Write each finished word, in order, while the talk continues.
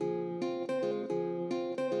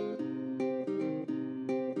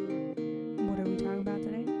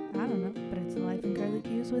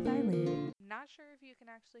Vibes with Eileen. Not sure if you can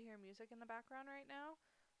actually hear music in the background right now,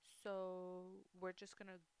 so we're just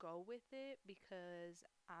gonna go with it because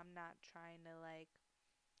I'm not trying to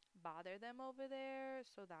bother them over there.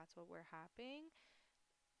 So that's what we're happening.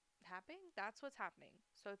 That's what's happening.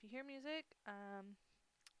 So if you hear music,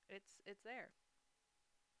 it's there.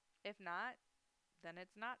 If not, then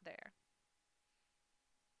it's not there.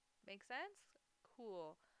 Make sense?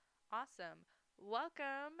 Cool. Awesome.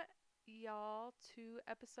 Welcome, y'all, to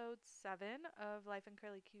episode 7 of Life and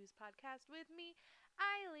Curly Q's podcast with me,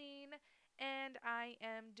 Eileen. And I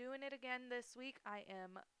am doing it again this week. I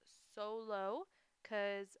am solo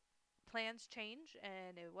because plans change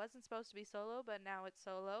and it wasn't supposed to be solo, but now it's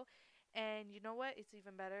solo. And you know what? It's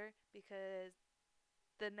even better because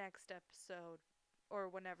the next episode or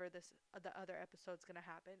whenever this the other episode's gonna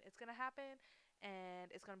happen. It's gonna happen,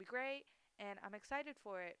 and it's gonna be great, and I'm excited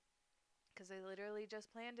for it because I literally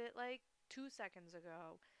just planned it like 2 seconds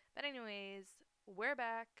ago. But anyways, we're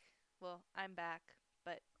back. Well, I'm back,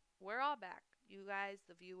 but we're all back. You guys,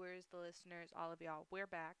 the viewers, the listeners, all of y'all, we're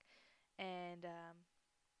back, and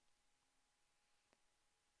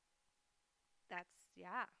that's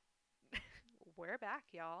yeah, we're back,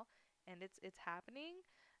 y'all, and it's happening.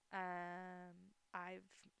 I've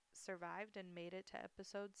survived and made it to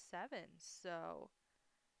episode 7, so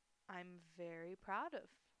I'm very proud of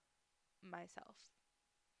myself.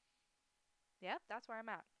 Yep, that's where I'm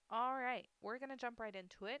at. All right, we're gonna jump right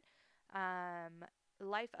into it. Um,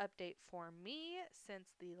 Life update for me since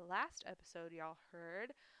the last episode y'all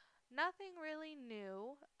heard. Nothing really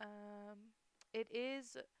new. It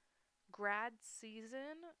is grad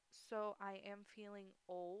season, so I am feeling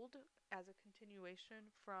old as a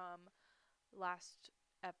continuation from last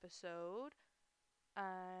episode.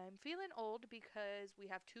 I'm feeling old because we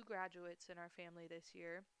have two graduates in our family this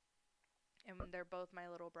year, and they're both my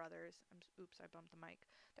little brothers. Oops, I bumped the mic.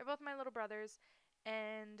 They're both my little brothers,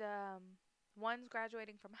 and one's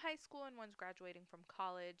graduating from high school and one's graduating from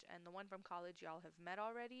college. And the one from college y'all have met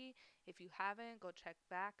already. If you haven't, go check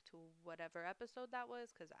back to whatever episode that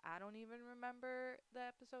was, because I don't even remember the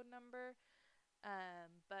episode number.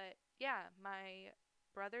 But yeah, my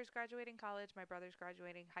brother's graduating college, my brother's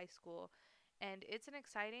graduating high school, and it's an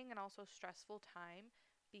exciting and also stressful time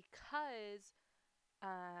because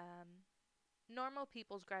um, normal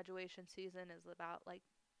people's graduation season is about like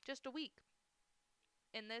just a week.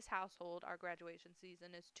 In this household, our graduation season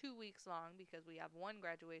is 2 weeks long because we have one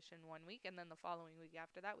graduation 1 week, and then the following week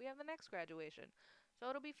after that, we have the next graduation. So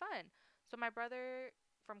it'll be fun. So my brother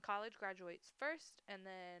from college graduates first, and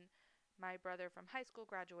then my brother from high school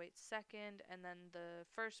graduates second, and then the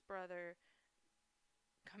first brother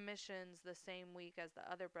commissions the same week as the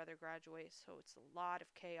other brother graduates. So it's a lot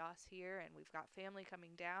of chaos here, and we've got family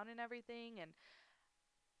coming down and everything, and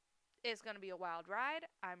it's going to be a wild ride.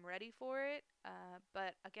 I'm ready for it.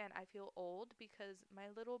 But again, I feel old because my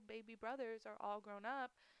little baby brothers are all grown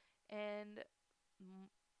up, and mm,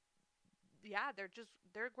 yeah,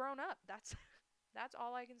 they're grown up. That's that's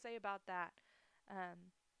all I can say about that.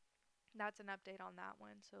 Um, that's an update on that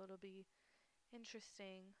one. So it'll be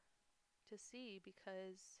interesting to see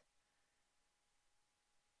because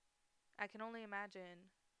I can only imagine.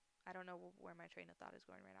 I don't know where my train of thought is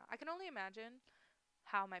going right now. I can only imagine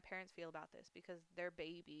how my parents feel about this because their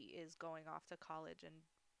baby is going off to college and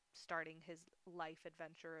starting his life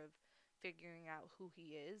adventure of figuring out who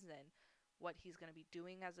he is and what he's going to be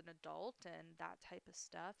doing as an adult and that type of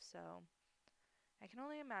stuff. So I can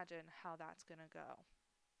only imagine how that's going to go.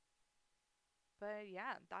 But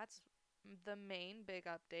yeah, that's the main big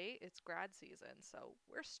update. It's grad season. So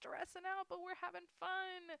we're stressing out, but we're having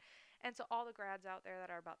fun. And so, all the grads out there that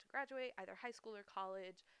are about to graduate, either high school or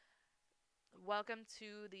college, welcome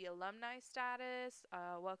to the alumni status.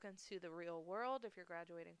 Welcome to the real world if you're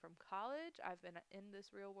graduating from college. I've been in this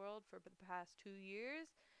real world for the past 2 years.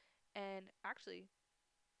 And actually,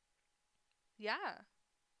 yeah,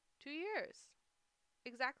 2 years.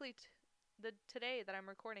 Exactly the today that I'm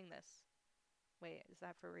recording this. Wait, is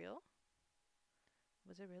that for real?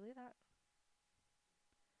 Was it really that?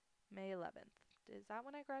 May 11th. Is that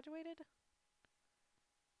when I graduated?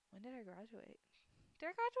 When did I graduate? Did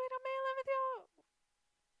I graduate on May 11th, y'all?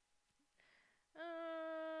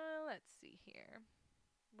 Let's see here.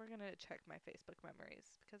 We're gonna check my Facebook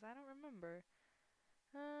memories because I don't remember.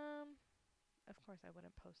 Um, of course I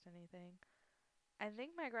wouldn't post anything. I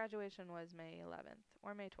think my graduation was May 11th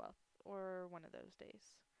or May 12th or one of those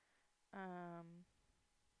days. Um,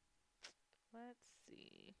 let's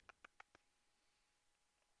see.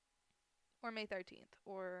 Or May 13th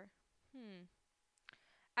or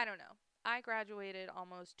I don't know. I graduated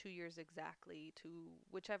almost 2 years exactly to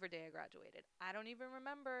whichever day I graduated. I don't even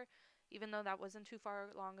remember, even though that wasn't too far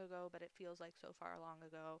long ago, but it feels like so far long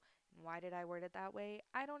ago. And why did I word it that way?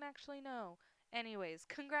 I don't actually know. Anyways,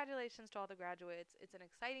 congratulations to all the graduates. It's an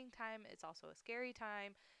exciting time. It's also a scary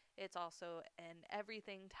time. It's also an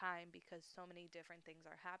everything time because so many different things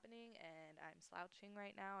are happening and I'm slouching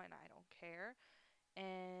right now and I don't care.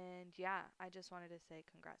 And yeah, I just wanted to say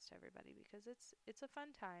congrats to everybody because it's a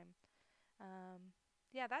fun time. Um,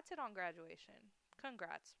 yeah, that's it on graduation.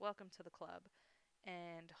 Congrats. Welcome to the club.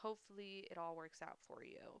 And hopefully it all works out for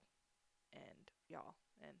you and y'all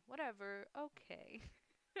and whatever. Okay.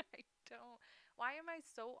 I don't. Why am I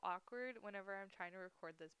so awkward whenever I'm trying to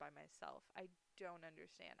record this by myself? I don't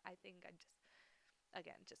understand. I think I just,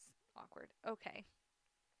 again, just awkward. Okay.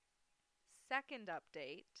 Second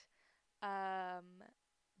update. Um,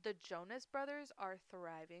 the Jonas Brothers are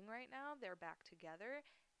thriving right now. They're back together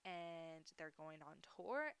and they're going on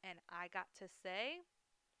tour. And I got to say,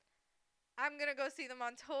 I'm going to go see them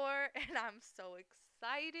on tour and I'm so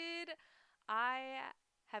excited. I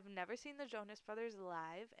have never seen the Jonas Brothers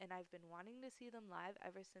live and I've been wanting to see them live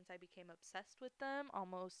ever since I became obsessed with them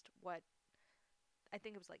almost, what, I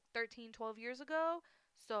think it was like 13, 12 years ago.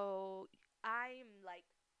 So I'm like,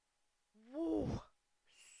 woo,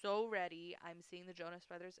 so ready. I'm seeing the Jonas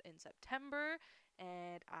Brothers in September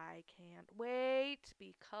and I can't wait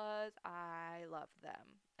because I love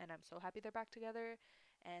them. And I'm so happy they're back together.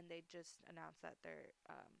 And they just announced that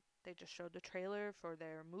they just showed the trailer for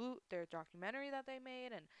their documentary that they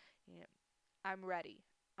made, and you know, I'm ready.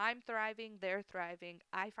 I'm thriving, they're thriving.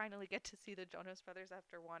 I finally get to see the Jonas Brothers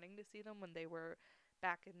after wanting to see them when they were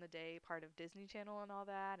back in the day part of Disney Channel and all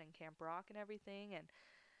that and Camp Rock and everything, and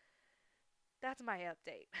that's my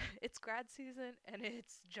update. It's grad season and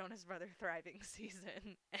it's Jonas Brother thriving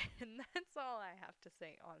season. And that's all I have to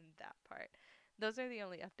say on that part. Those are the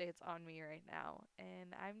only updates on me right now.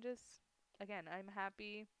 And I'm just, again, I'm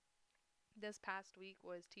happy. This past week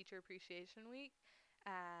was Teacher Appreciation Week.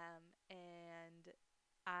 And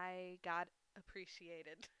I got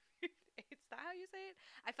appreciated. Is that how you say it?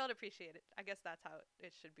 I felt appreciated. I guess that's how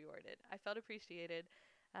it should be worded. I felt appreciated.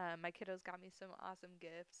 My kiddos got me some awesome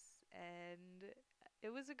gifts, and it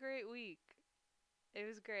was a great week. It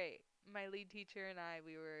was great. My lead teacher and I,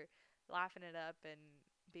 we were laughing it up and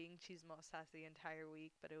being chismosas the entire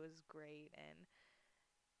week, but it was great. And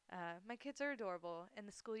my kids are adorable, and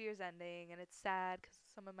the school year's ending, and it's sad because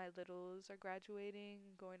some of my littles are graduating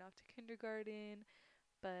and going off to kindergarten.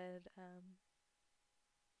 But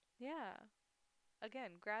yeah,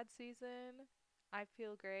 again, grad season. I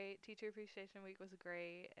feel great. Teacher Appreciation Week was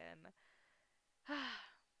great, and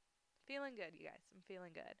feeling good, you guys. I'm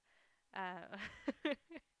feeling good. Uh,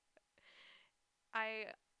 I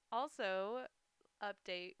also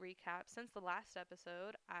update recap since the last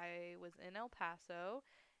episode. I was in El Paso,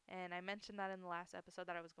 and I mentioned that in the last episode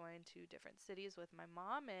that I was going to different cities with my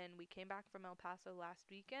mom, and we came back from El Paso last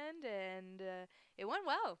weekend, and it went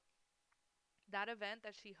well. That event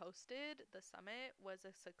that she hosted, the summit, was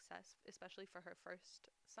a success, especially for her first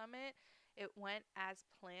summit. It went as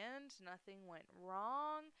planned, nothing went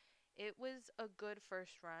wrong. It was a good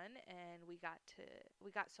first run, and we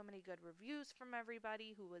got so many good reviews from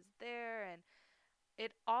everybody who was there, and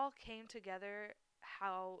it all came together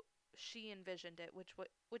how she envisioned it,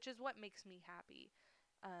 which is what makes me happy.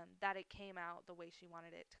 That it came out the way she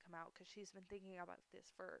wanted it to come out, because she's been thinking about this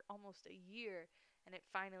for almost a year and it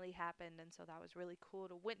finally happened, and so that was really cool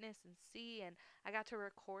to witness and see, and I got to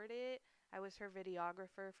record it. I was her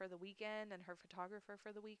videographer for the weekend and her photographer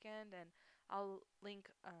for the weekend, and I'll link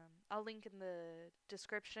in the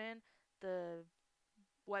description the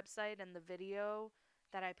website and the video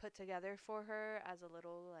that I put together for her as a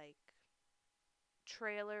little like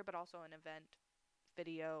trailer, but also an event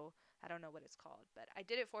video. I don't know what it's called, but I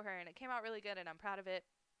did it for her and it came out really good and I'm proud of it.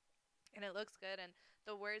 And it looks good, and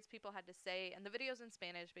the words people had to say, and the video's in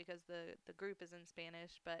Spanish because the group is in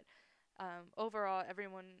Spanish, but overall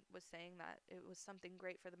everyone was saying that it was something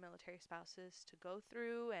great for the military spouses to go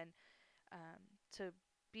through, and to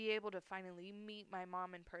be able to finally meet my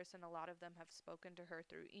mom in person. A lot of them have spoken to her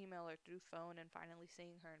through email or through phone, and finally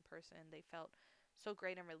seeing her in person, they felt so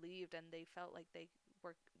great and relieved, and they felt like they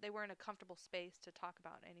were in a comfortable space to talk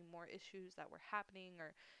about any more issues that were happening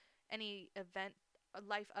or any event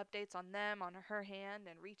life updates on them on her hand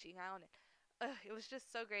and reaching out, and it was just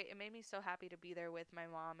so great. It made me so happy to be there with my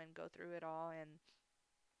mom and go through it all, and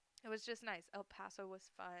it was just nice. El Paso was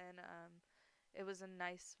fun. It was a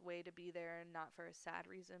nice way to be there, not for a sad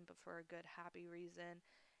reason, but for a good, happy reason.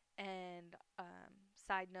 And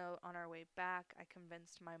side note, on our way back, I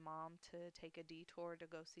convinced my mom to take a detour to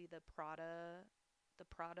go see the Prada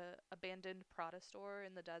abandoned Prada store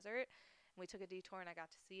in the desert. And we took a detour, and I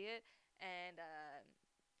got to see it. And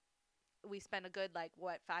we spent a good like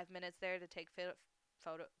what 5 minutes there to take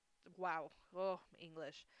photo. Wow, oh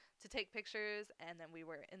English, to take pictures, and then we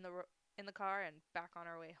were in the car and back on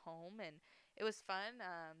our way home, and it was fun.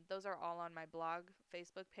 Those are all on my blog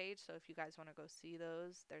Facebook page, so if you guys want to go see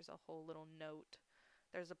those, there's a whole little note.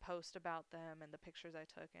 There's a post about them and the pictures I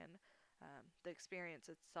took and the experience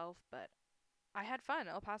itself. But I had fun.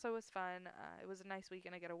 El Paso was fun. It was a nice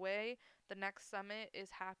weekend to get away. The next summit is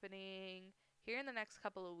happening here in the next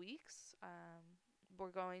couple of weeks.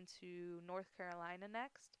 We're going to North Carolina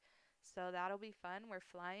next. So that'll be fun. We're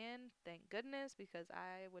flying, thank goodness, because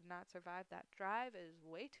I would not survive that drive. It is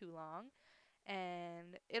way too long,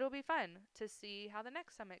 and it'll be fun to see how the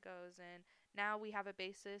next summit goes. And now we have a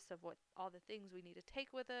basis of what all the things we need to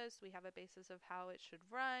take with us. We have a basis of how it should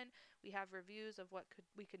run. We have reviews of what could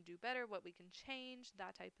we can do better, what we can change,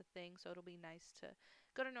 that type of thing. So it'll be nice to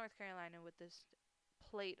go to North Carolina with this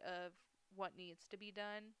plate of what needs to be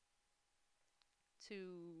done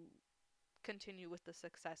to continue with the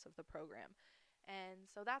success of the program. And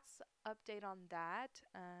so that's update on that.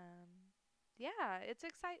 Yeah, it's an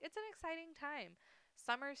exciting time.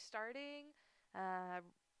 Summer's starting. Uh,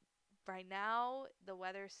 right now the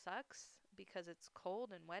weather sucks because it's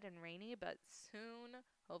cold and wet and rainy, but soon,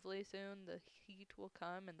 hopefully soon, the heat will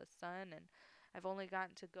come and the sun. And I've only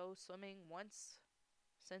gotten to go swimming once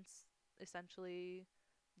since essentially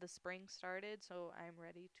the spring started, so I'm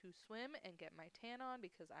ready to swim and get my tan on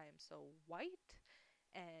because I am so white,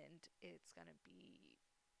 and it's gonna be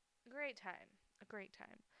a great time. A great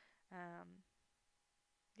time. Um,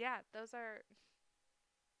 yeah, those are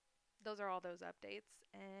all those updates,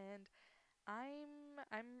 and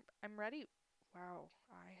I'm ready. Wow,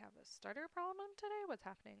 I have a stutter problem today. What's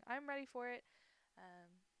happening? I'm ready for it. Um,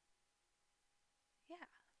 yeah,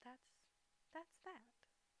 that's that.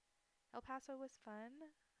 El Paso was fun.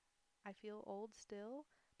 I feel old still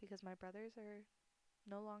because my brothers are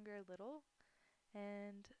no longer little,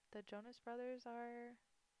 and the Jonas Brothers.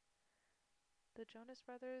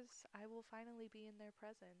 I will finally be in their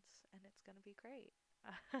presence, and it's gonna be great.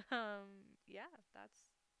 Yeah, that's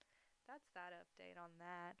that update on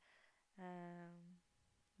that.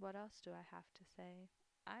 What else do I have to say?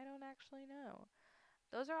 I don't actually know.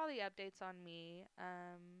 Those are all the updates on me.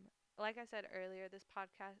 Like I said earlier, this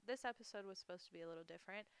episode was supposed to be a little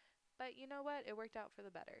different, but you know what? It worked out for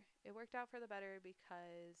the better. It worked out for the better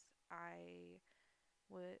because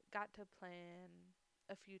got to plan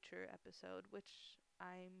a future episode, which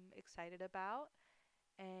I'm excited about,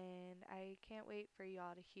 and I can't wait for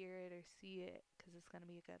y'all to hear it or see it because it's gonna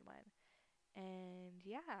be a good one. And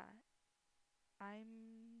yeah,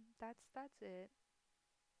 that's it.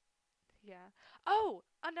 Yeah. Oh,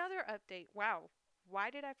 another update. Wow. Why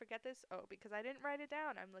did I forget this? Oh, because I didn't write it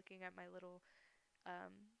down. I'm looking at my little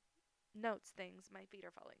um notes things. My feet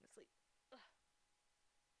are falling asleep.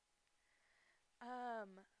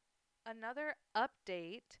 Um Another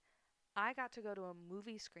update. I got to go to a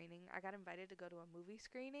movie screening. I got invited to go to a movie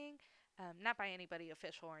screening. Not by anybody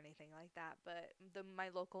official or anything like that, but the my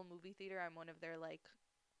local movie theater, I'm one of their like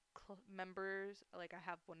members. Like I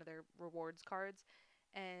have one of their rewards cards,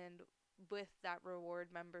 and with that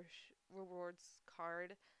rewards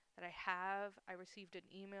card that I have, I received an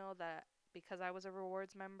email that because I was a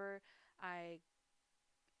rewards member, I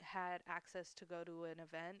had access to go to an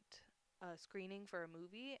event, a screening for a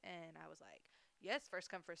movie, and I was like, yes, first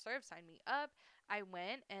come first serve, sign me up. I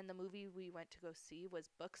went, and the movie we went to go see was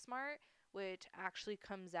Booksmart, which actually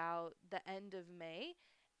comes out the end of May,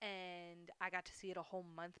 and I got to see it a whole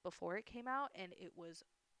month before it came out, and it was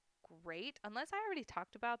great. Unless I already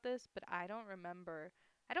talked about this, but I don't remember.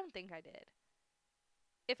 I don't think I did.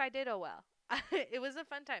 If I did, oh well. It was a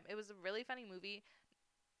fun time. It was a really funny movie.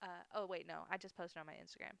 Oh wait, no, I just posted on my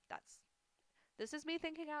Instagram. That's This is me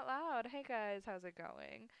thinking out loud. Hey guys, how's it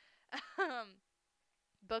going? um,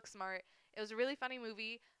 Booksmart. It was a really funny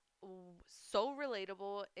movie. So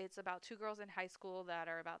relatable. It's about two girls in high school that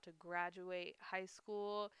are about to graduate high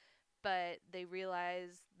school, but they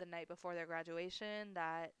realize the night before their graduation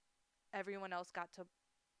that everyone else got to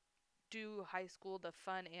do high school the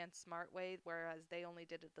fun and smart way, whereas they only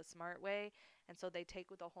did it the smart way. And so they take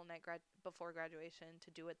the whole night before graduation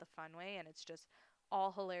to do it the fun way, and it's just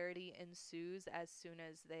all hilarity ensues as soon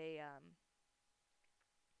as they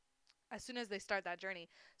start that journey.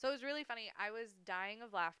 So it was really funny. I was dying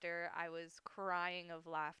of laughter. I was crying of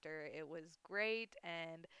laughter. It was great,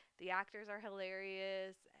 and the actors are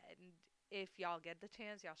hilarious, and if y'all get the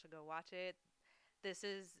chance, y'all should go watch it. This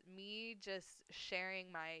is me just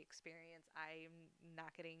sharing my experience. I'm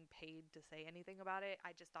not getting paid to say anything about it.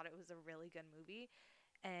 I just thought it was a really good movie,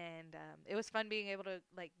 and it was fun being able to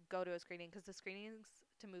like go to a screening because the screenings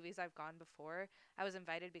to movies I've gone before, I was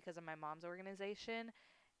invited because of my mom's organization,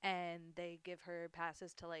 and they give her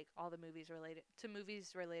passes to like all the movies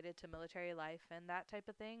related to military life and that type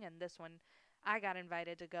of thing. And this one, I got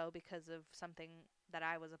invited to go because of something that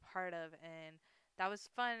I was a part of, and that was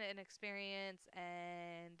fun and experience.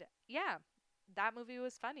 And yeah, that movie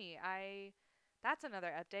was funny. I That's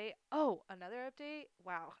another update. Oh, another update.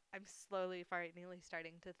 Wow, I'm slowly, finally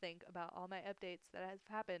starting to think about all my updates that have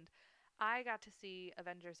happened. I got to see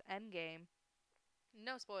Avengers Endgame.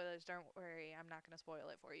 No spoilers, don't worry. I'm not going to spoil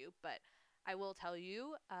it for you, but I will tell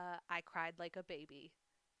you, I cried like a baby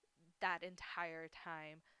that entire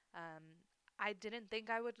time. Um, I didn't think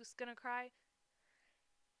I was just going to cry.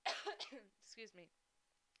 Excuse me.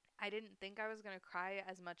 I didn't think I was going to cry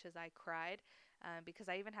as much as I cried, because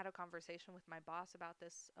I even had a conversation with my boss about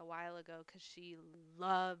this a while ago because she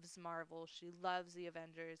loves Marvel. She loves the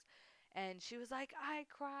Avengers. And she was like, I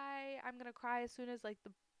cry. I'm going to cry as soon as like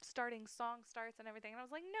the starting song starts and everything. And I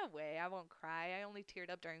was like, no way. I won't cry. I only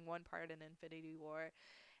teared up during one part in Infinity War.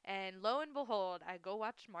 And lo and behold, I go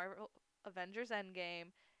watch Marvel Avengers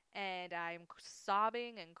Endgame and I'm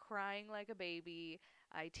sobbing and crying like a baby.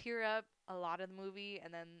 I tear up a lot of the movie,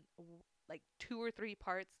 and then like two or three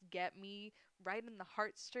parts get me right in the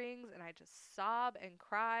heartstrings, and I just sob and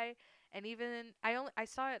cry. And even I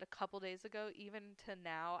saw it a couple days ago. Even to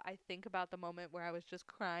now, I think about the moment where I was just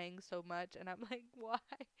crying so much, and I'm like,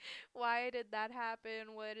 why did that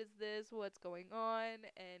happen? What is this? What's going on?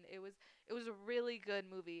 And it was a really good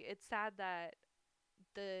movie. It's sad that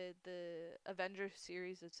the Avengers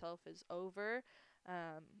series itself is over.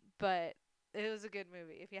 Um, but it was a good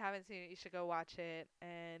movie. If you haven't seen it, you should go watch it.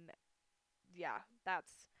 And yeah,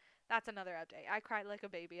 that's another update. I cried like a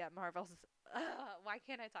baby at Marvel's. Why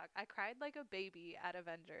can't I talk? I cried like a baby at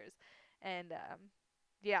Avengers, and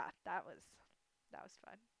yeah, that was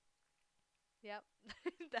fun. Yep,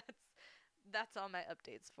 that's all my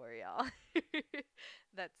updates for y'all.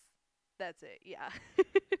 that's that's it. Yeah.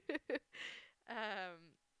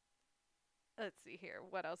 um, let's see here.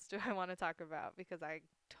 What else do I want to talk about? Because I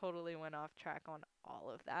totally went off track on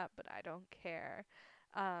all of that, but I don't care.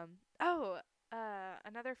 Oh,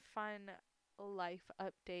 another fun life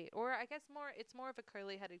update, or I guess it's more of a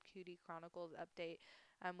Curly Headed Cutie Chronicles update,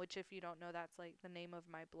 which if you don't know, that's like the name of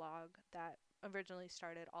my blog that originally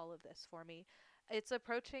started all of this for me. It's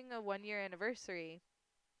approaching a 1 year anniversary,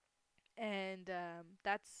 and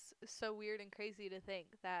that's so weird and crazy to think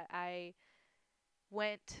that I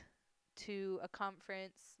went to a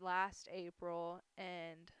conference last April,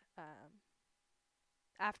 and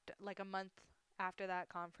after like a month after that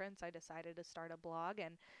conference, I decided to start a blog,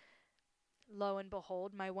 and lo and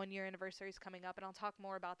behold, my 1 year anniversary is coming up, and I'll talk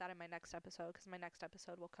more about that in my next episode because my next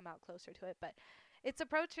episode will come out closer to it. But it's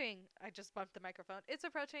approaching. I just bumped the microphone. It's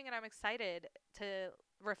approaching, and I'm excited to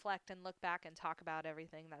reflect and look back and talk about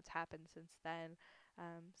everything that's happened since then.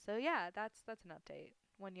 So yeah, that's an update.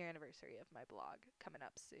 1 year anniversary of my blog coming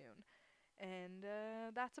up soon. And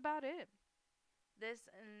that's about it. This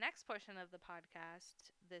next portion of the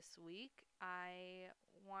podcast this week, I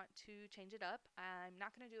want to change it up. I'm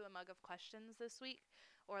not going to do a mug of questions this week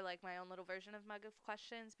or like my own little version of mug of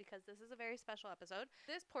questions because this is a very special episode.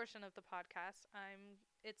 This portion of the podcast,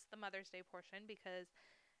 it's the Mother's Day portion because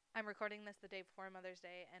I'm recording this the day before Mother's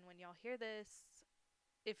Day, and when y'all hear this,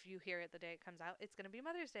 if you hear it the day it comes out, it's going to be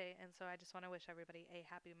Mother's Day. And so I just want to wish everybody a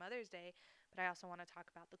happy Mother's Day. But I also want to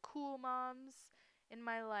talk about the cool moms in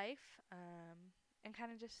my life, and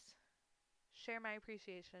kind of just share my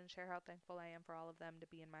appreciation, share how thankful I am for all of them to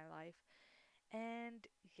be in my life. And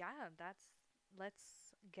yeah,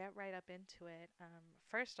 let's get right up into it.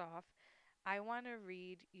 First off, I want to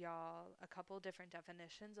read y'all a couple different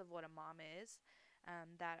definitions of what a mom is,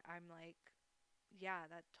 that I'm like, yeah,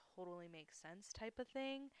 that totally makes sense type of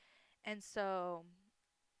thing. And so,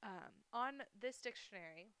 on this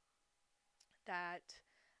dictionary that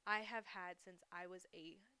I have had since I was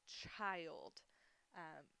a child,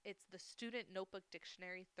 it's the Student Notebook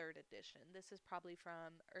Dictionary, third edition. This is probably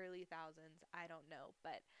from early thousands. I don't know,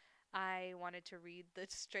 but I wanted to read the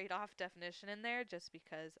straight off definition in there just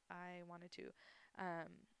because I wanted to.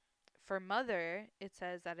 For mother, it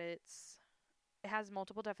says that it has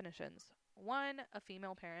multiple definitions. One, a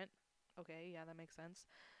female parent. Okay, yeah, that makes sense.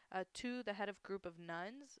 Two, the head of group of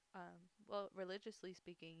nuns. Well, religiously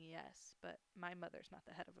speaking, yes, but my mother's not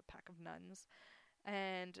the head of a pack of nuns.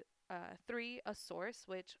 And three, a source,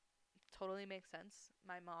 which totally makes sense.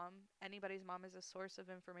 My mom, anybody's mom, is a source of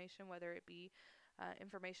information, whether it be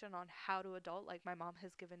information on how to adult, like my mom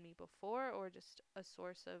has given me before, or just a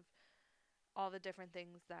source of all the different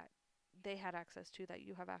things that they had access to that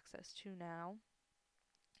you have access to now.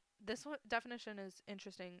 This definition is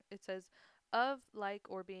interesting. It says, of, like,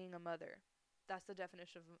 or being a mother. That's the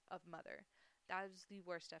definition of mother. That is the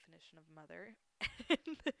worst definition of mother.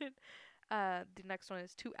 And then the next one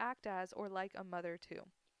is to act as or like a mother to.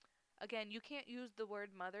 Again, you can't use the word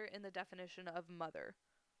mother in the definition of mother.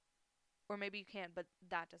 Or maybe you can, but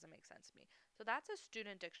that doesn't make sense to me. So that's a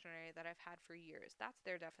student dictionary that I've had for years. That's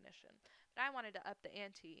their definition. But I wanted to up the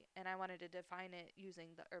ante and I wanted to define it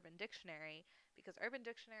using the Urban Dictionary because Urban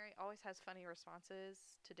Dictionary always has funny responses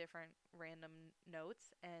to different random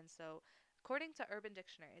notes. And so, according to Urban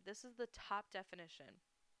Dictionary, this is the top definition.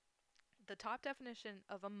 The top definition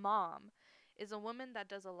of a mom is a woman that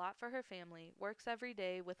does a lot for her family, works every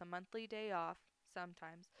day with a monthly day off,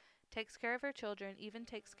 sometimes, takes care of her children, even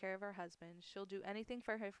takes care of her husband. She'll do anything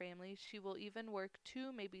for her family. She will even work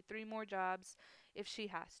two, maybe three more jobs if she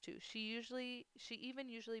has to. She even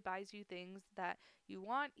usually buys you things that you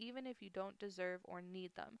want even if you don't deserve or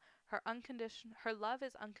need them. Her love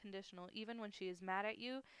is unconditional even when she is mad at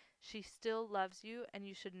you. She still loves you, and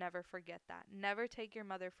you should never forget that. Never take your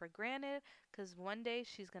mother for granted because one day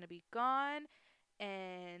she's going to be gone,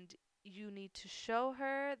 and you need to show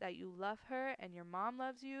her that you love her and your mom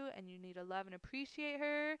loves you, and you need to love and appreciate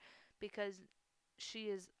her because she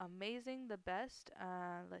is amazing, the best.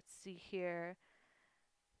 Let's see here.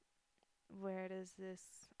 Where does this?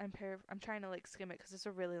 I'm trying to like skim it because it's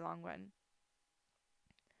a really long one.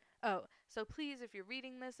 Oh, so please, if you're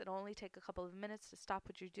reading this, it'll only take a couple of minutes to stop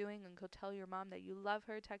what you're doing and go tell your mom that you love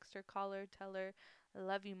her. Text her, call her, tell her, I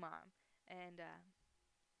love you, mom. And,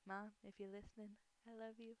 mom, if you're listening, I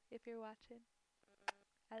love you. If you're watching,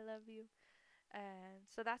 I love you. And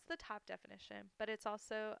so that's the top definition. But it's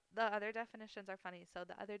also, the other definitions are funny. So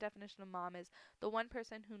the other definition of mom is the one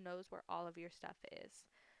person who knows where all of your stuff is.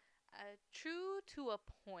 True to a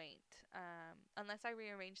point, unless I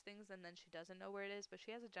rearrange things and then she doesn't know where it is, but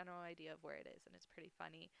she has a general idea of where it is, and it's pretty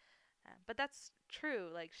funny. But that's true.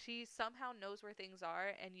 Like, she somehow knows where things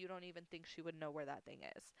are, and you don't even think she would know where that thing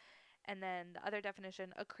is. And then the other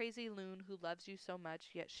definition, a crazy loon who loves you so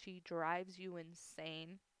much, yet she drives you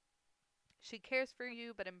insane. She cares for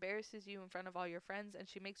you, but embarrasses you in front of all your friends, and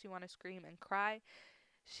she makes you want to scream and cry.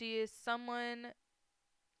 She is someone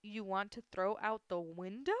you want to throw out the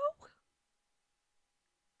window?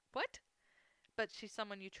 What? But she's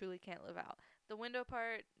someone you truly can't live out. The window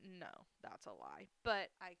part, no, that's a lie. But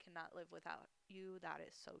I cannot live without you. That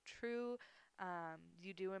is so true.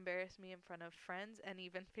 You do embarrass me in front of friends and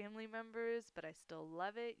even family members, but I still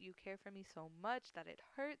love it. You care for me so much that it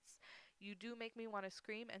hurts. You do make me want to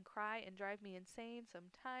scream and cry and drive me insane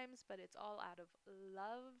sometimes, but it's all out of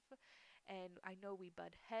love. And I know we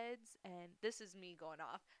butt heads, and this is me going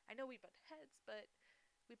off. I know we butt heads, but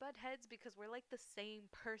we butt heads because we're like the same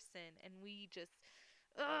person and we just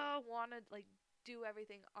want to like do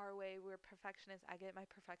everything our way. We're perfectionists. I get my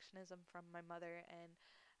perfectionism from my mother, and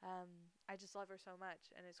I just love her so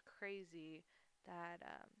much, and it's crazy that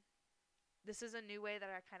this is a new way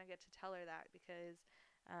that I kind of get to tell her that because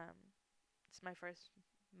um, it's my first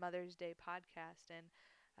Mother's Day podcast, and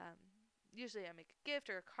um, usually I make a gift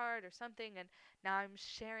or a card or something, and now I'm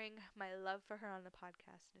sharing my love for her on the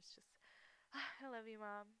podcast, and it's just I love you,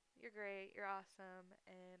 Mom. You're great. You're awesome.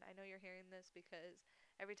 And I know you're hearing this because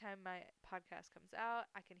every time my podcast comes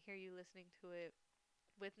out, I can hear you listening to it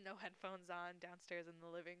with no headphones on downstairs in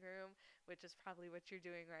the living room, which is probably what you're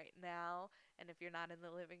doing right now. And if you're not in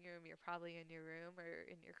the living room, you're probably in your room or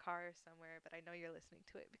in your car or somewhere. But I know you're listening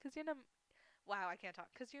to it because wow, I can't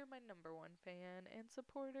talk because you're my number one fan and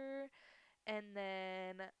supporter. And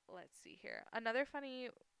then let's see here. Another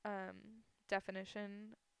funny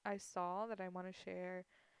definition I saw that I want to share.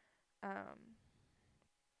 Um,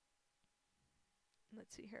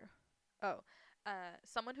 let's see here. Oh,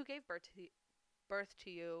 someone who gave birth to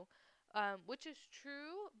you, which is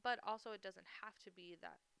true, but also it doesn't have to be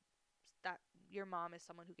that your mom is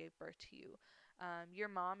someone who gave birth to you. Your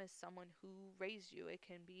mom is someone who raised you. It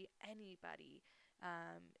can be anybody.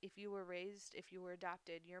 If you were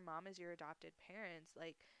adopted, your mom is your adopted parents.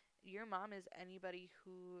 Like, your mom is anybody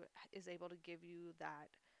who is able to give you that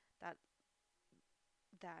that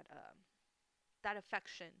that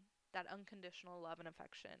affection, that unconditional love and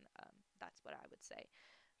affection. That's what I would say.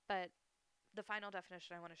 But the final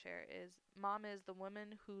definition I want to share is mom is the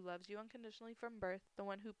woman who loves you unconditionally from birth, the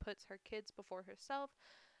one who puts her kids before herself,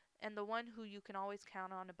 and the one who you can always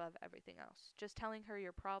count on above everything else. Just telling her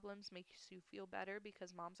your problems makes you feel better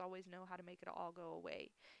because moms always know how to make it all go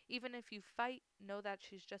away. Even if you fight, know that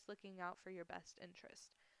she's just looking out for your best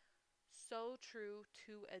interest. So true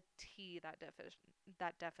to a T.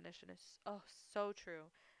 That definition is so true.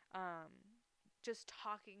 Just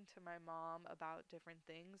talking to my mom about different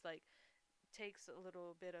things like takes a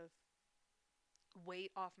little bit of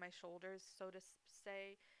weight off my shoulders, so to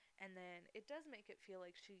say. And then it does make it feel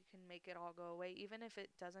like she can make it all go away, even if it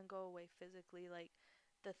doesn't go away physically. Like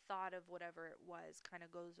the thought of whatever it was kind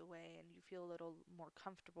of goes away, and you feel a little more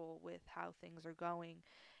comfortable with how things are going.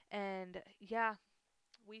 And yeah,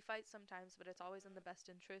 we fight sometimes, but it's always in the best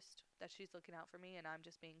interest that she's looking out for me and I'm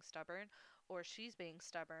just being stubborn, or she's being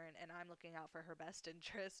stubborn and I'm looking out for her best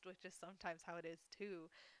interest, which is sometimes how it is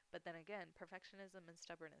too. But then again, perfectionism and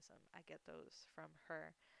stubbornism, I get those from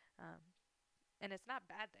her. Um, and it's not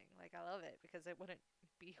a bad thing. Like, I love it because it wouldn't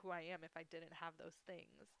be who I am if I didn't have those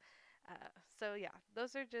things. So, yeah,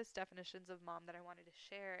 those are just definitions of mom that I wanted to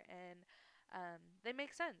share. And they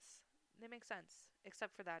make sense. They make sense,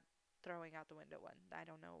 except for that throwing out the window one. I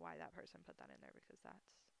don't know why that person put that in there because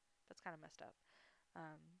that's kind of messed up.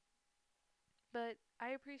 Um, but I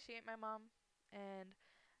appreciate my mom, and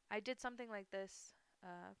I did something like this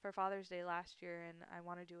for Father's Day last year, and I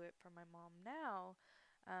want to do it for my mom now.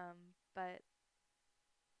 But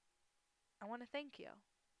I want to thank you.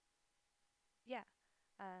 Yeah.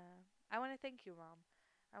 I want to thank you, Mom.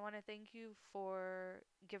 I want to thank you for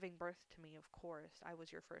giving birth to me, of course. I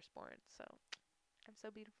was your firstborn, so I'm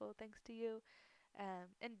so beautiful. Thanks to you.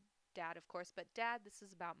 And Dad, of course. But Dad, this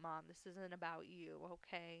is about Mom. This isn't about you,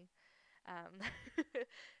 okay? Um,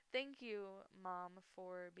 thank you, Mom,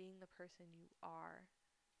 for being the person you are.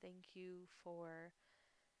 Thank you for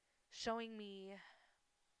showing me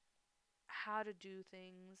how to do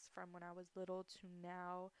things from when I was little to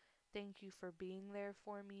now. Thank you for being there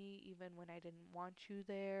for me even when I didn't want you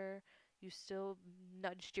there. You still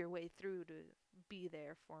nudged your way through to be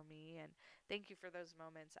there for me, and thank you for those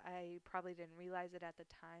moments. I probably didn't realize it at the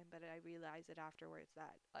time, but I realized it afterwards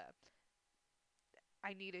that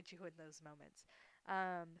I needed you in those moments.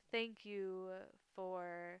 Thank you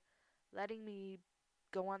for letting me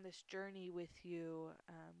go on this journey with you,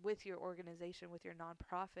 with your organization, with your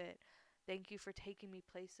nonprofit. Thank you for taking me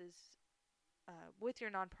places with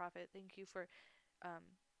your nonprofit. Thank you for um,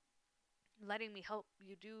 letting me help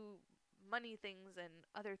you do money things and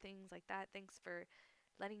other things like that. Thanks for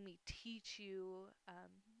letting me teach you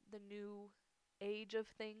the new age of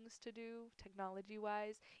things to do technology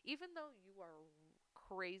wise. Even though you are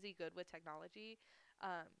crazy good with technology,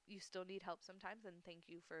 you still need help sometimes. And thank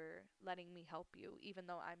you for letting me help you, even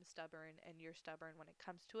though I'm stubborn and you're stubborn when it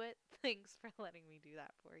comes to it. Thanks for letting me do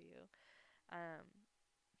that for you. Um,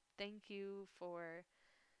 Thank you for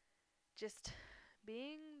just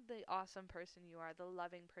being the awesome person you are, the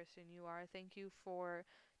loving person you are. Thank you for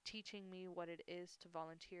teaching me what it is to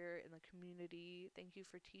volunteer in the community. Thank you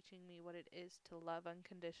for teaching me what it is to love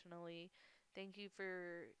unconditionally. Thank you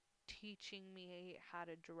for teaching me how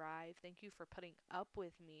to drive. Thank you for putting up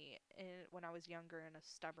with me when I was younger and a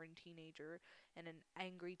stubborn teenager and an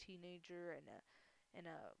angry teenager and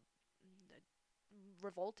a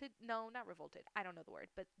revolted, no, not revolted, I don't know the word,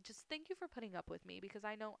 but just thank you for putting up with me because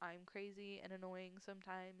I know I'm crazy and annoying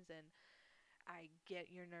sometimes and I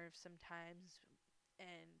get your nerves sometimes.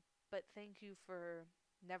 And but thank you for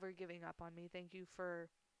never giving up on me. Thank you for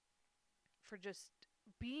just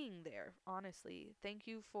being there, honestly. Thank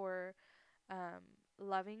you for um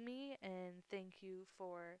loving me, and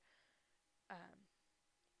um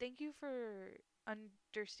thank you for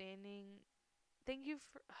understanding. Thank you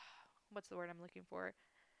for what's the word I'm looking for?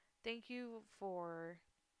 Thank you for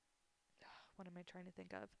what am I trying to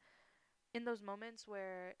think of? In those moments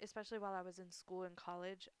where, especially while I was in school and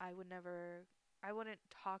college, I wouldn't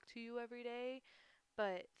talk to you every day,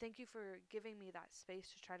 but thank you for giving me that space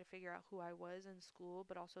to try to figure out who I was in school,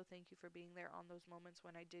 but also thank you for being there on those moments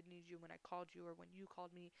when I did need you, when I called you, or when you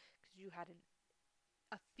called me because you had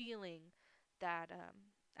a feeling that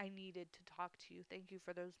I needed to talk to you. Thank you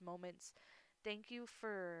for those moments. Thank you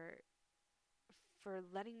for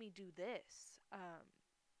letting me do this.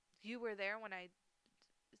 You were there when I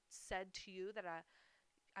said to you that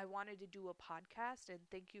I wanted to do a podcast, and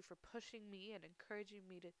thank you for pushing me and encouraging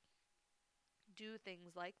me to do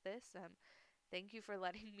things like this. Thank you for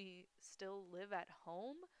letting me still live at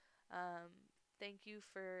home. Um, Thank you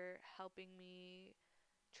for helping me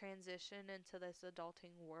transition into this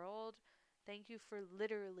adulting world. Thank you for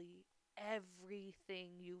literally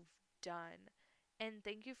everything you've done. And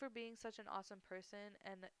thank you for being such an awesome person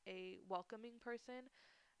and a welcoming person.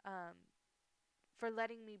 Um, for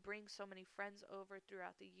letting me bring so many friends over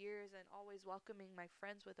throughout the years and always welcoming my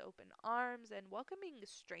friends with open arms and welcoming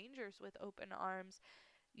strangers with open arms.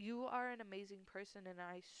 You are an amazing person, and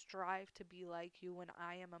I strive to be like you when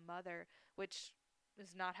I am a mother, which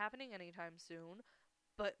is not happening anytime soon,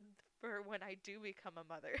 but for when I do become a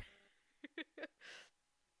mother.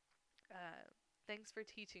 uh, Thanks for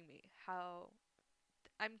teaching me how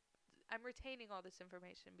I'm I'm retaining all this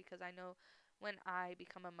information because I know when I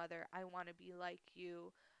become a mother, I want to be like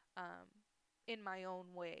you, um, in my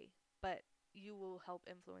own way. But you will help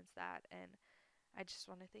influence that, and I just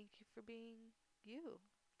want to thank you for being you.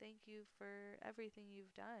 Thank you for everything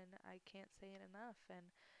you've done. I can't say it enough, and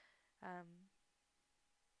um,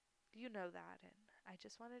 you know that. And I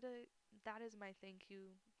just wanted to. That is my thank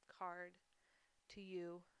you card to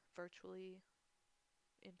you, virtually,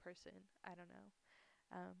 in person. I don't know.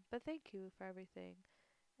 But thank you for everything.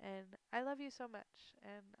 And I love you so much.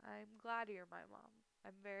 And I'm glad you're my mom.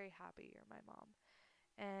 I'm very happy you're my mom.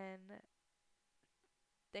 And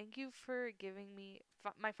thank you for giving me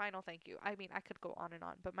my final thank you. I mean, I could go on and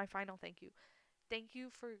on, but my final thank you. Thank you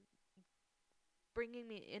for bringing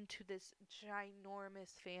me into this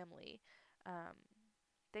ginormous family. Um,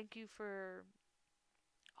 Thank you for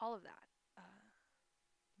all of that.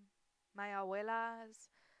 My abuelas,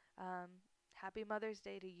 happy Mother's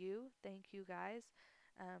Day to you. Thank you guys.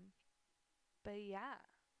 Um, But yeah,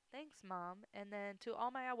 thanks, mom. And then to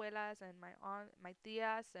all my abuelas and my aunt, my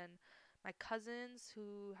tias, and my cousins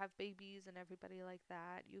who have babies and everybody like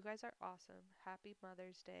that, you guys are awesome. Happy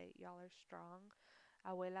Mother's Day. Y'all are strong.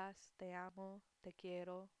 Abuelas, te amo, te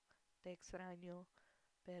quiero, te extraño.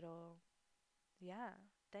 Pero yeah,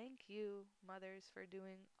 thank you, mothers, for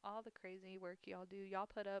doing all the crazy work y'all do. Y'all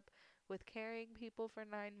put up with carrying people for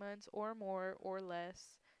 9 months or more or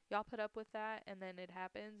less. Y'all put up with that, and then it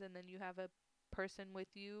happens, and then you have a person with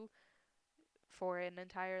you for an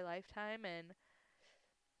entire lifetime. And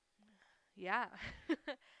yeah,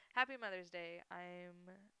 happy Mother's Day.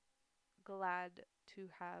 I'm glad to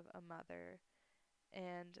have a mother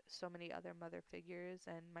and so many other mother figures,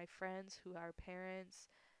 and my friends who are parents.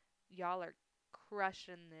 Y'all are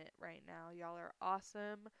crushing it right now. Y'all are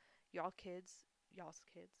awesome. Y'all's kids.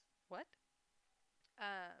 What?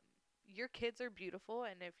 Um, your kids are beautiful,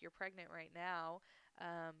 and if you're pregnant right now,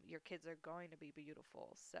 your kids are going to be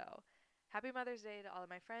beautiful. So, happy Mother's Day to all of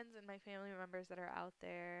my friends and my family members that are out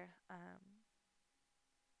there.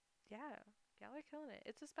 Yeah, y'all are killing it.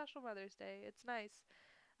 It's a special Mother's Day. It's nice.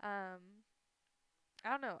 Um, I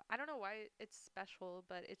don't know. I don't know why it's special,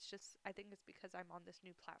 but it's just, I think it's because I'm on this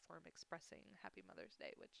new platform expressing Happy Mother's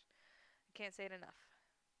Day, which I can't say it enough.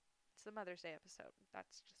 It's the Mother's Day episode.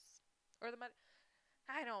 That's just, or the mother.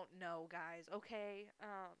 I don't know, guys. Okay.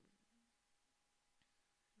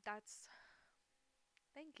 That's,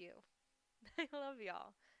 thank you. I love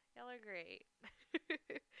y'all. Y'all are great.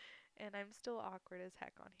 And I'm still awkward as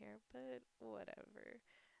heck on here, but whatever.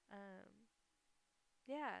 Um,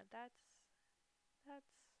 yeah, that's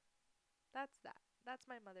that's that. That's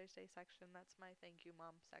my Mother's Day section. That's my thank you,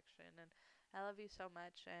 mom section. And I love you so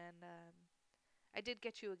much. And I did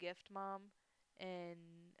get you a gift, mom.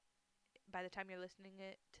 And by the time you're listening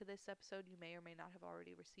to this episode, you may or may not have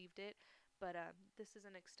already received it. But this is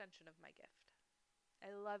an extension of my gift.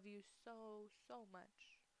 I love you so, so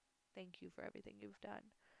much. Thank you for everything you've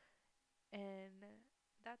done. And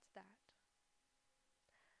that's that.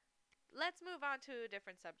 Let's move on to a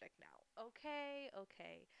different subject now. Okay,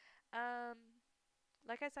 okay. Um,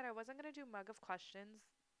 like I said, I wasn't gonna do mug of questions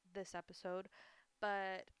this episode,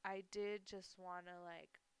 but I did just wanna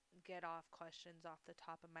like get off questions off the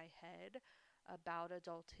top of my head about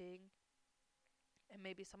adulting, and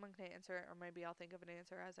maybe someone can answer it, or maybe I'll think of an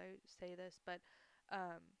answer as I say this. But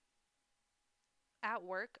um, at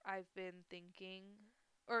work, I've been thinking,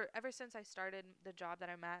 or ever since I started the job that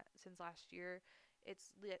I'm at since last year,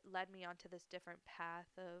 it's led me onto this different path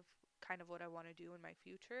of kind of what I want to do in my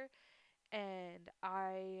future. And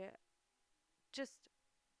I just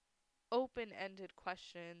open ended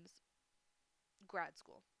questions. Grad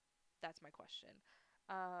school. That's my question.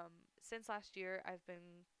 Since last year, I've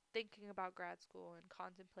been thinking about grad school and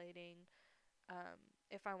contemplating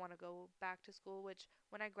if I want to go back to school, which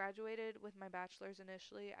when I graduated with my bachelor's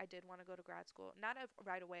initially, I did want to go to grad school. Not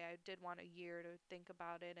right away. I did want a year to think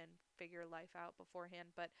about it and figure life out beforehand.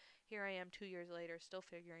 But here I am 2 years later, still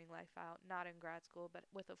figuring life out, not in grad school, but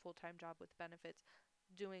with a full time job with benefits,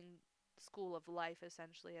 doing school of life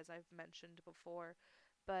essentially, as I've mentioned before.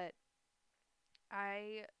 But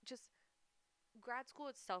I just, grad school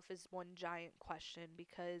itself is one giant question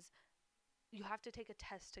because you have to take a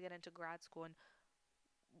test to get into grad school. And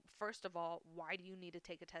first of all, why do you need to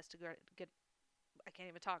take a test to get I can't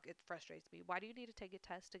even talk. It frustrates me. Why do you need to take a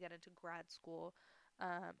test to get into grad school?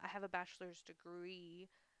 I have a bachelor's degree.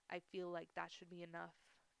 I feel like that should be enough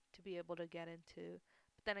to be able to get into.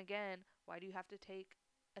 But then again, why do you have to take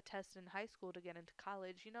a test in high school to get into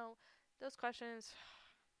college? Those questions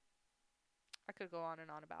I could go on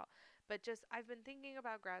and on about. But just, I've been thinking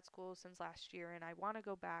about grad school since last year and I want to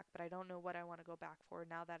go back, but I don't know what I want to go back for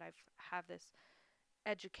now that I've have this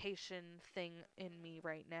education thing in me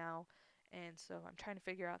right now. And so I'm trying to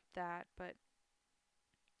figure out that, but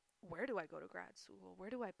where do I go to grad school? Where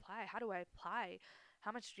do I apply? How do I apply?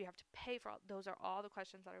 How much do you have to pay for all? Those are all the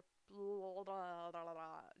questions that are blah, blah, blah,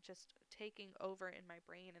 blah, just taking over in my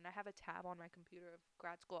brain. And I have a tab on my computer of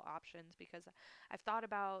grad school options because I've thought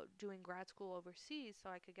about doing grad school overseas so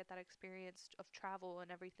I could get that experience of travel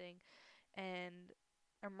and everything and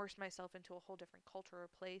immerse myself into a whole different culture or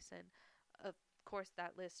place. And of course,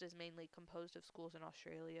 that list is mainly composed of schools in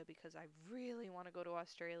Australia because I really want to go to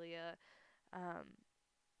Australia. Um,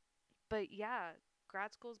 but yeah,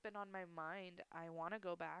 grad school's been on my mind. I want to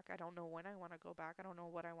go back. I don't know when I want to go back. I don't know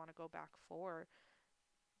what I want to go back for.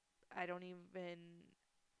 I don't even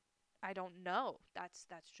I don't know. That's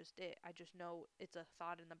just it. I just know it's a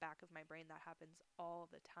thought in the back of my brain that happens all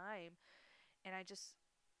the time. And I just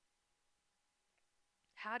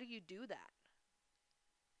how do you do that?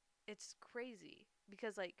 It's crazy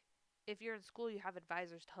because like if you're in school you have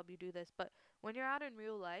advisors to help you do this, but when you're out in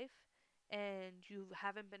real life and you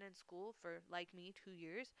haven't been in school for like me 2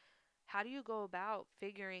 years, how do you go about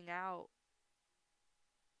figuring out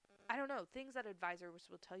I don't know, things that advisors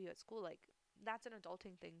will tell you at school like that's an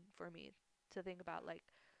adulting thing for me to think about like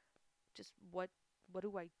just what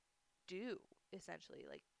do I do essentially?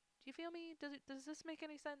 Like do you feel me? Does this make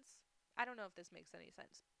any sense? I don't know if this makes any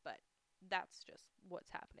sense, but that's just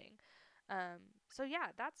what's happening. So yeah,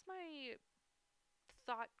 that's my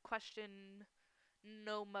thought question,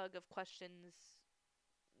 no mug of questions.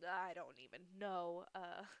 I don't even know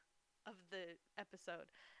of the episode.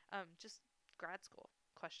 Just grad school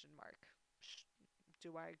question mark.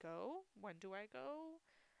 Do I go? When do I go?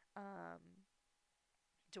 Um,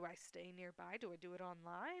 do I stay nearby? Do I do it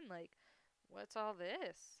online? Like, what's all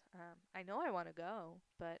this? I know I want to go,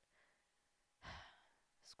 but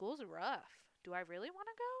school's rough. Do I really want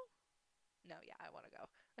to go? No, yeah, I want to go.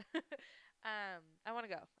 I want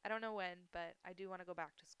to go. I don't know when, but I do want to go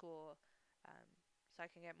back to school, um, so I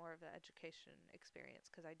can get more of the education experience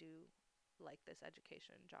because I do like this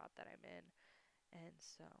education job that I'm in, and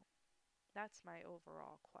so that's my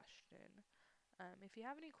overall question. If you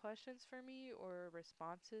have any questions for me or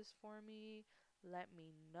responses for me, let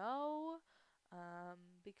me know.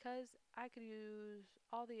 Because I could use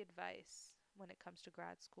all the advice when it comes to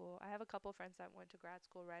grad school. I have a couple friends that went to grad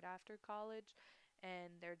school right after college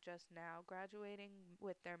and they're just now graduating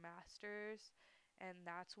with their masters. And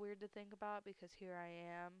that's weird to think about because here I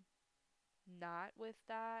am not with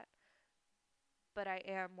that, but I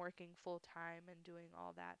am working full time and doing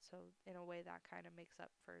all that. So, in a way, that kind of makes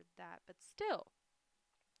up for that. But still,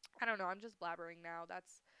 I don't know. I'm just blabbering now.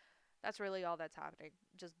 That's really all that's happening.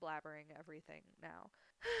 Just blabbering everything now.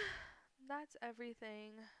 That's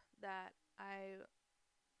everything that I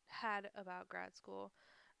had about grad school.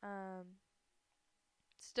 Um,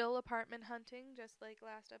 Still apartment hunting, just like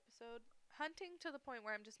last episode. Hunting to the point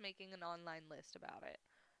where I'm just making an online list about it.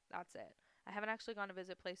 That's it. I haven't actually gone to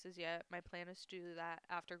visit places yet. My plan is to do that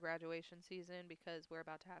after graduation season because we're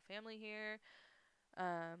about to have family here.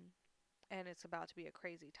 Um, and it's about to be a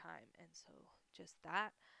crazy time. And so just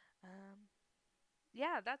that. Um,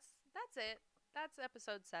 yeah, that's it. That's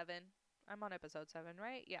episode 7. I'm on episode 7,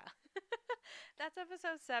 right? Yeah. That's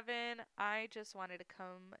episode 7. I just wanted to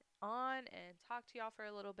come on and talk to y'all for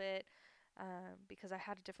a little bit because I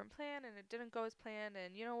had a different plan and it didn't go as planned.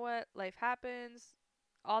 And you know what? Life happens.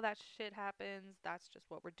 All that shit happens. That's just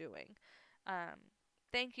what we're doing. Um,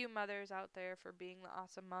 Thank you, mothers out there, for being the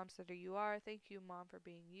awesome moms that you are. Thank you, mom, for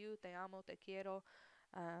being you. Te amo, te quiero.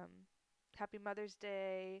 Happy Mother's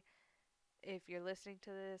Day. If you're listening to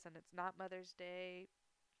this and it's not Mother's Day,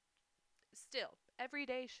 still, every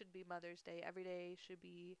day should be Mother's Day. Every day should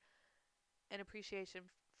be an appreciation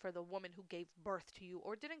for the woman who gave birth to you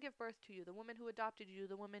or didn't give birth to you, the woman who adopted you,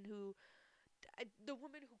 the woman who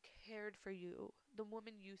cared for you, the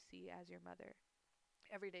woman you see as your mother.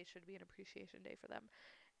 Every day should be an appreciation day for them.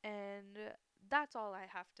 And that's all I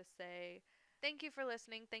have to say. Thank you for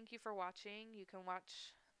listening. Thank you for watching. You can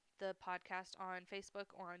watch the podcast on Facebook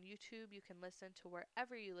or on YouTube. You can listen to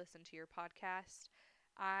wherever you listen to your podcast.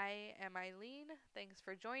 I am Eileen. Thanks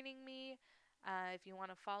for joining me. If you want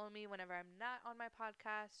to follow me whenever I'm not on my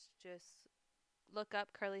podcast, just look up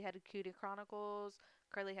Curly Headed Cutie Chronicles.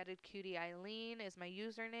 Curly Headed Cutie Eileen is my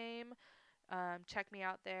username. Check me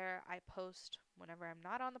out there. I post whenever I'm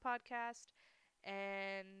not on the podcast.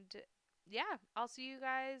 And yeah, I'll see you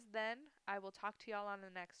guys then. I will talk to y'all on the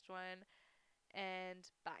next one. And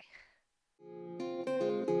bye.